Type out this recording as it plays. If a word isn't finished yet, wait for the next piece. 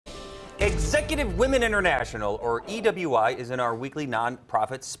Executive Women International, or EWI, is in our weekly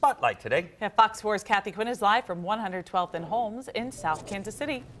nonprofit spotlight today. Yeah, Fox 4's Kathy Quinn is live from 112th and Holmes in South Kansas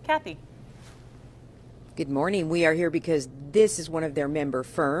City. Kathy. Good morning. We are here because this is one of their member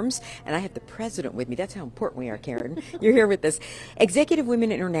firms, and I have the president with me. That's how important we are, Karen. You're here with us. Executive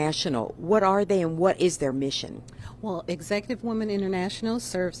Women International, what are they and what is their mission? Well, Executive Women International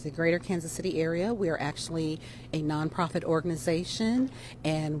serves the greater Kansas City area. We are actually a nonprofit organization,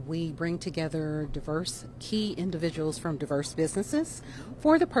 and we bring together diverse key individuals from diverse businesses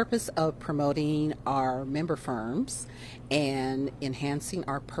for the purpose of promoting our member firms and enhancing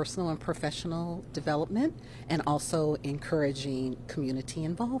our personal and professional development, and also encouraging community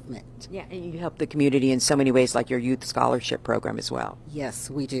involvement. Yeah, and you help the community in so many ways, like your youth scholarship program as well. Yes,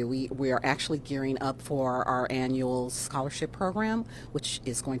 we do. We are actually gearing up for our annual scholarship program, which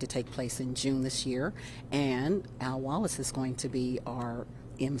is going to take place in June this year, and Al Wallace is going to be our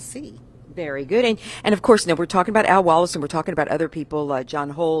MC. Very good. And of course, now we're talking about Al Wallace and we're talking about other people, John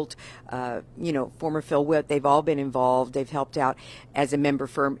Holt, former Phil Witt. They've all been involved. They've helped out as a member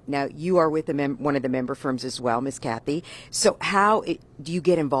firm. Now, you are with one of the member firms as well, Miss Kathy. So how do you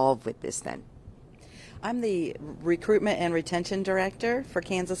get involved with this then? I'm the recruitment and retention director for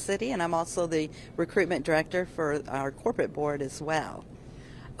Kansas City, and I'm also the recruitment director for our corporate board as well.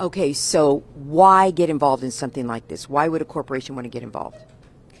 Okay, so why get involved in something like this? Why would a corporation want to get involved?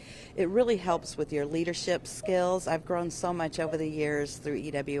 It really helps with your leadership skills. I've grown so much over the years through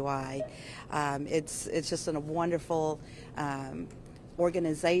EWI. It's just a wonderful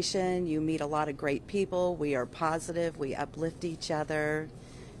organization. You meet a lot of great people. We are positive. We uplift each other.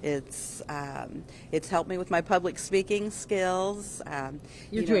 It's helped me with my public speaking skills.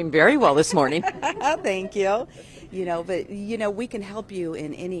 You're doing very well this morning. Thank you. But we can help you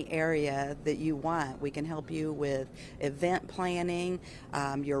in any area that you want. We can help you with event planning,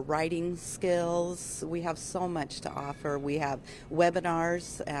 your writing skills. We have so much to offer. We have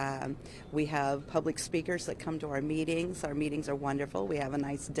webinars. We have public speakers that come to our meetings. Our meetings are wonderful. We have a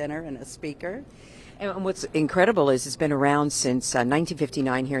nice dinner and a speaker. And what's incredible is it's been around since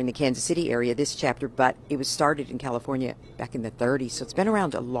 1959 here in the Kansas City area, this chapter, but it was started in California back in the 30s, so it's been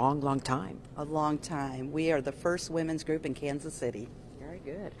around a long, long time. A long time. We are the first women's group in Kansas City. Very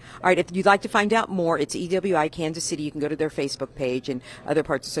good. All right, if you'd like to find out more, it's EWI Kansas City. You can go to their Facebook page and other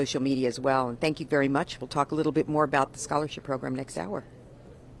parts of social media as well. And thank you very much. We'll talk a little bit more about the scholarship program next hour.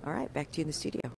 All right, back to you in the studio.